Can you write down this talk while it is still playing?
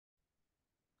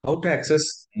How to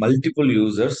access multiple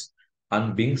users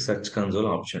on Bing Search Console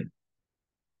option.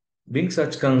 Bing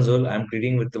Search Console, I'm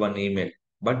creating with one email,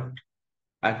 but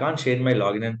I can't share my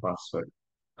login and password.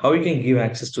 How we can give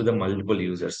access to the multiple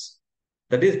users?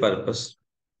 That is purpose.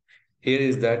 Here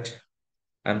is that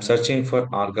I'm searching for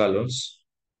Arca loans.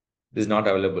 This is not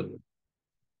available.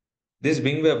 This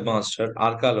Bing Webmaster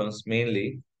Arca loans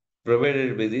mainly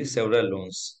provided with the several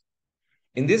loans.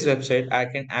 In this website, I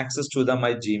can access to the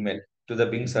my Gmail to the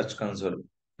Bing Search Console.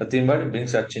 Nothing but Bing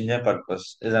Search Engine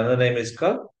purpose. Is another name is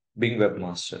called Bing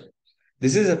Webmaster.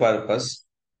 This is a purpose.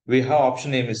 We have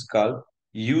option name is called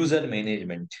User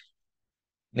Management.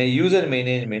 Now, user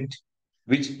management,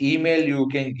 which email you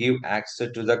can give access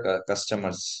to the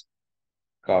customers.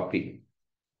 Copy.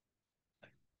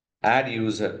 Add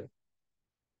user.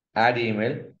 Add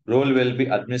email. Role will be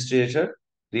administrator.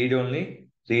 Read only.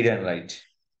 Read and write.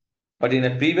 But in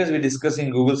a previous we discussed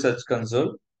in Google Search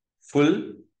Console,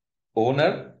 full,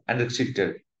 owner, and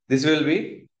restricted. This will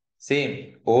be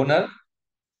same owner,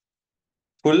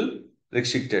 full,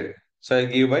 restricted. So I'll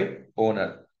give by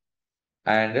owner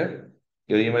and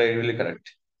your email ID will be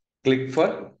correct. Click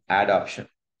for add option.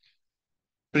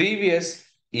 Previous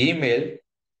email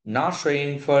not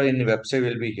showing for in the website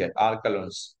will be here, Arca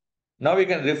loans. Now we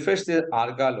can refresh the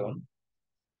Arca loan.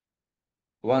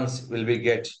 Once will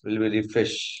be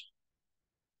refresh.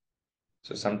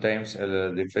 So sometimes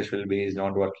refresh will be is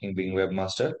not working being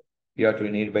webmaster. You have to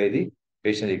need by the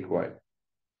patient required.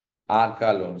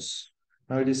 Arca loans.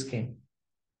 Now it is came.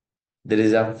 There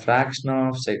is a fraction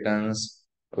of seconds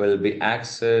will be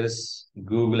access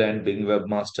Google and Bing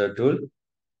Webmaster tool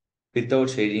without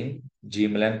sharing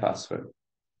Gmail and password.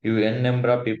 You n number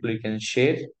of people you can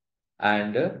share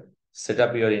and set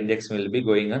up your index will be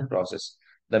going on process.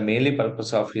 The mainly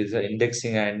purpose of is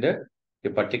indexing and a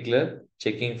particular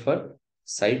checking for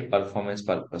site performance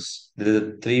purpose. There is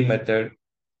a three method: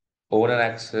 owner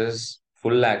access,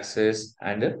 full access,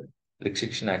 and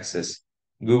restriction access.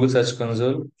 Google Search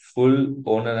Console, full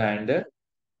owner and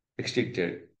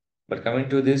restricted. But coming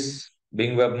to this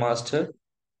Bing Webmaster,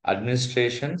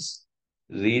 administrations,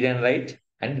 read and write,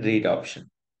 and read option.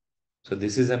 So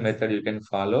this is a method you can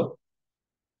follow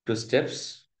two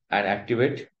steps and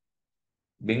activate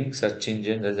Bing search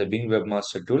engine as a Bing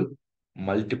Webmaster tool,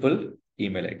 multiple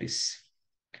email IDs.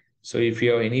 So if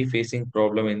you have any facing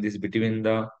problem in this between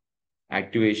the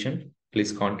activation,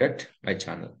 please contact my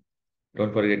channel.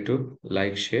 Don't forget to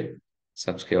like, share,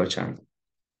 subscribe our channel.